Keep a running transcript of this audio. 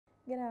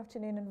Good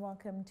afternoon and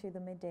welcome to the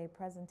midday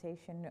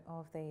presentation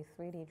of the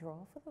 3D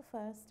draw for the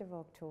 1st of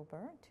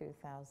October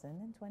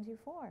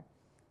 2024.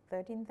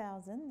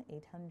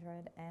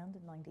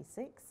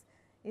 13,896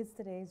 is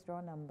today's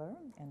draw number,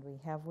 and we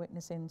have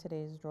witnessing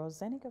today's draw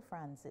Zenica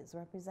Francis,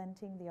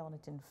 representing the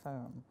auditing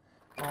firm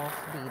of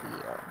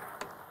BDO.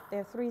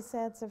 There are 3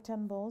 sets of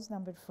 10 balls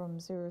numbered from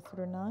 0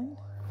 through 9.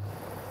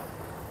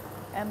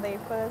 And the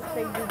first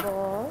big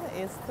ball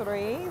is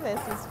 3. This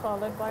is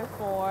followed by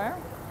 4.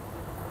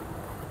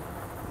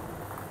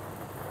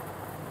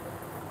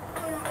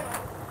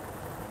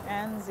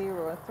 And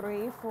 0.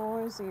 3,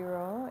 4,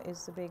 0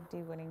 is the big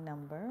D winning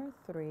number.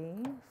 3,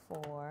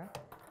 4,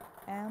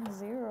 and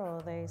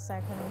 0. The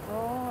second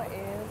draw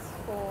is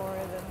for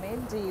the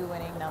mid D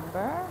winning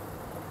number.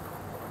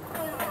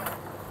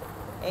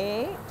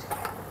 8,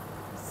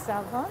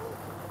 7,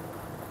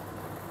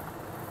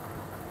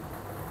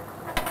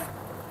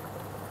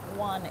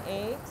 1,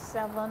 8,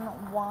 7,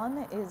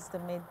 1 is the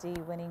mid D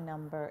winning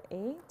number.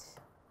 8,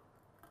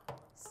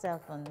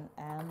 7,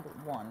 and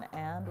 1.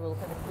 And we'll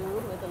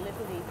conclude with a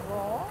little D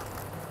draw.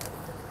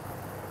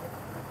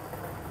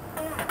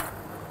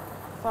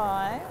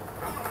 5,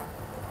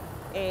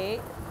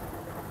 8,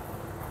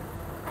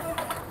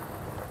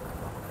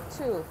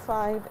 2,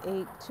 5,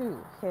 8,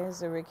 2.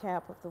 Here's a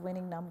recap of the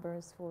winning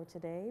numbers for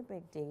today.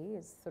 Big D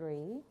is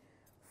 3,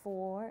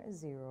 4,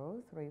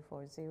 0, 3,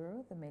 4,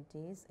 0. The mid D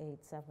is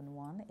 8, 7,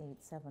 1,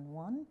 8, 7,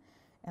 1.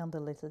 And the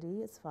little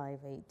D is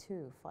 5, 8,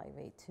 2, 5,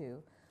 8,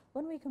 2.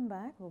 When we come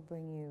back, we'll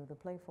bring you the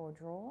Play 4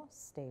 draw.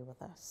 Stay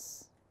with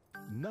us.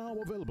 Now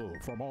available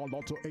from all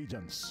Lotto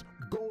agents.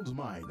 Gold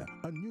Mine,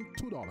 a new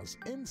 $2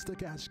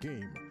 Instacash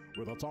game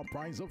with a top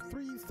prize of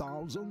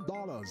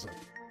 $3,000.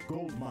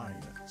 Gold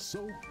Mine,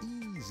 so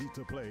easy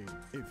to play.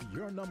 If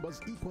your numbers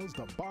equals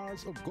the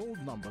bars of gold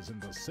numbers in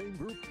the same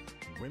group,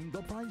 win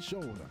the prize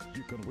shown.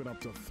 You can win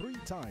up to 3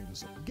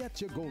 times.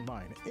 Get your Gold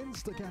Mine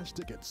Instacash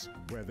tickets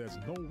where there's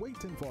no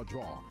waiting for a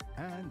draw,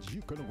 and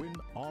you can win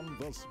on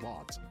the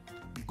spot.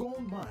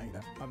 Gold Mine,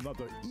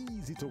 another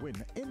easy to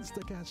win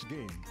Instacash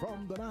game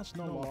from the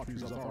National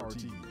Lotteries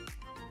Authority.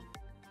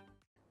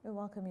 We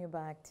welcome you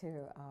back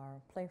to our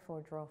Play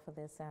 4 draw for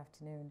this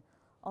afternoon,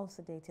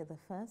 also dated the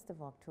 1st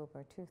of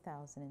October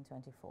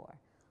 2024.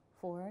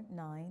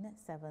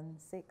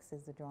 4976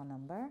 is the draw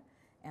number,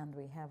 and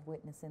we have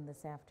witnessing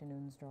this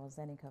afternoon's draw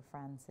Zenica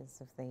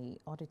Francis of the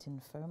auditing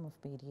firm of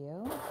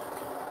BDO.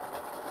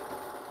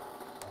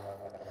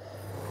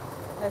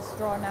 Let's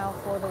draw now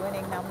for the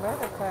winning number.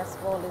 The first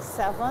ball is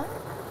 7,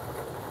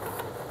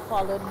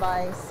 followed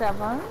by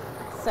 7,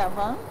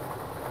 7,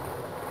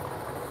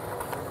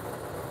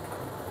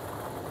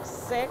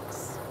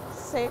 6,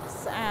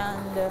 6,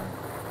 and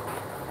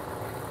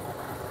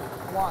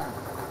 1,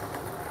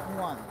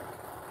 1.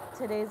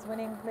 Today's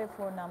winning Play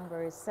 4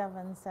 number is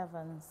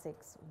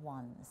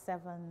 7761,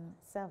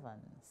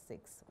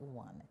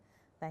 7761.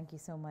 Thank you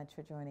so much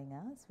for joining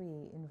us.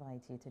 We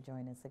invite you to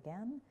join us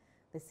again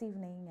this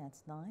evening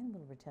at 9.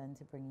 We'll return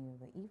to bring you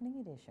the evening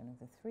edition of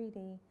the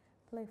 3D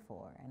Play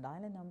 4 and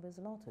Island Numbers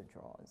Lotto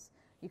draws.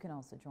 You can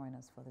also join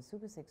us for the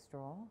Super 6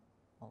 draw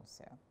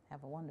also.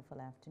 Have a wonderful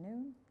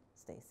afternoon.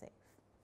 Stay safe.